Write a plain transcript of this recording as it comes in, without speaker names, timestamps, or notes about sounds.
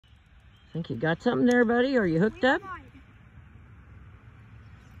Think you got something there, buddy? Are you hooked up?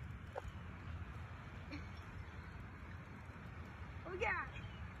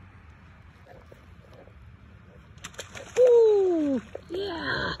 Ooh,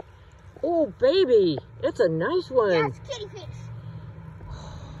 yeah. Oh, baby, it's a nice one. Yeah, it's kitty fish.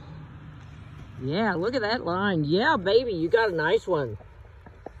 Yeah, look at that line. Yeah, baby, you got a nice one.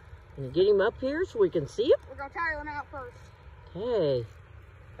 Can you get him up here so we can see him? We're gonna tire him out first. Okay.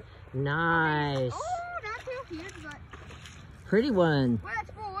 Nice. Oh, not too huge, but pretty one. well,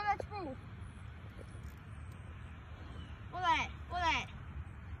 that's full. Well, that's full. Look at that. Look at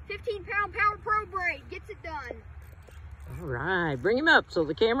that. 15-pound Power Pro braid gets it done. All right, bring him up so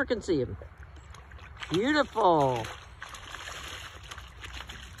the camera can see him. Beautiful.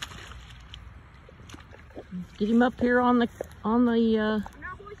 Get him up here on the I'm not hoisting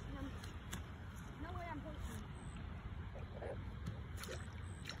him. No way I'm hoisting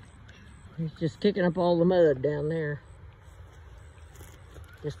him. He's just kicking up all the mud down there.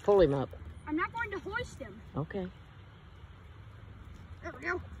 Just pull him up. I'm not going to hoist him. Okay. There we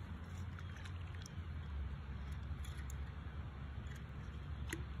go.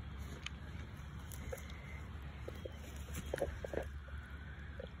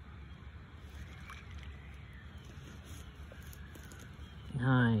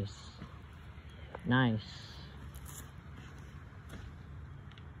 Nice. Nice.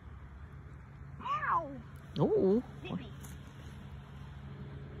 Ow! Oh. Hit me.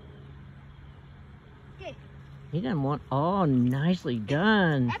 Okay. He doesn't want. Oh, nicely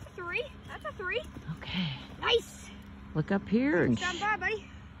done. That's a 3. That's a 3. Okay. Nice. Look up here and. Stand by, buddy.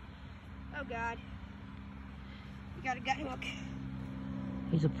 Oh God. You got a gut hook.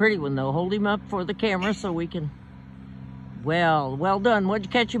 He's a pretty one though. Hold him up for the camera so we can. Well done. What'd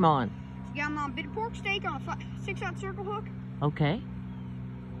you catch him on? Got him on a bit of pork steak on a 6-aught circle hook. Okay.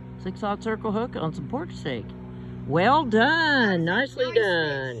 6-aught circle hook on some pork steak. Well done. Nicely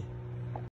done.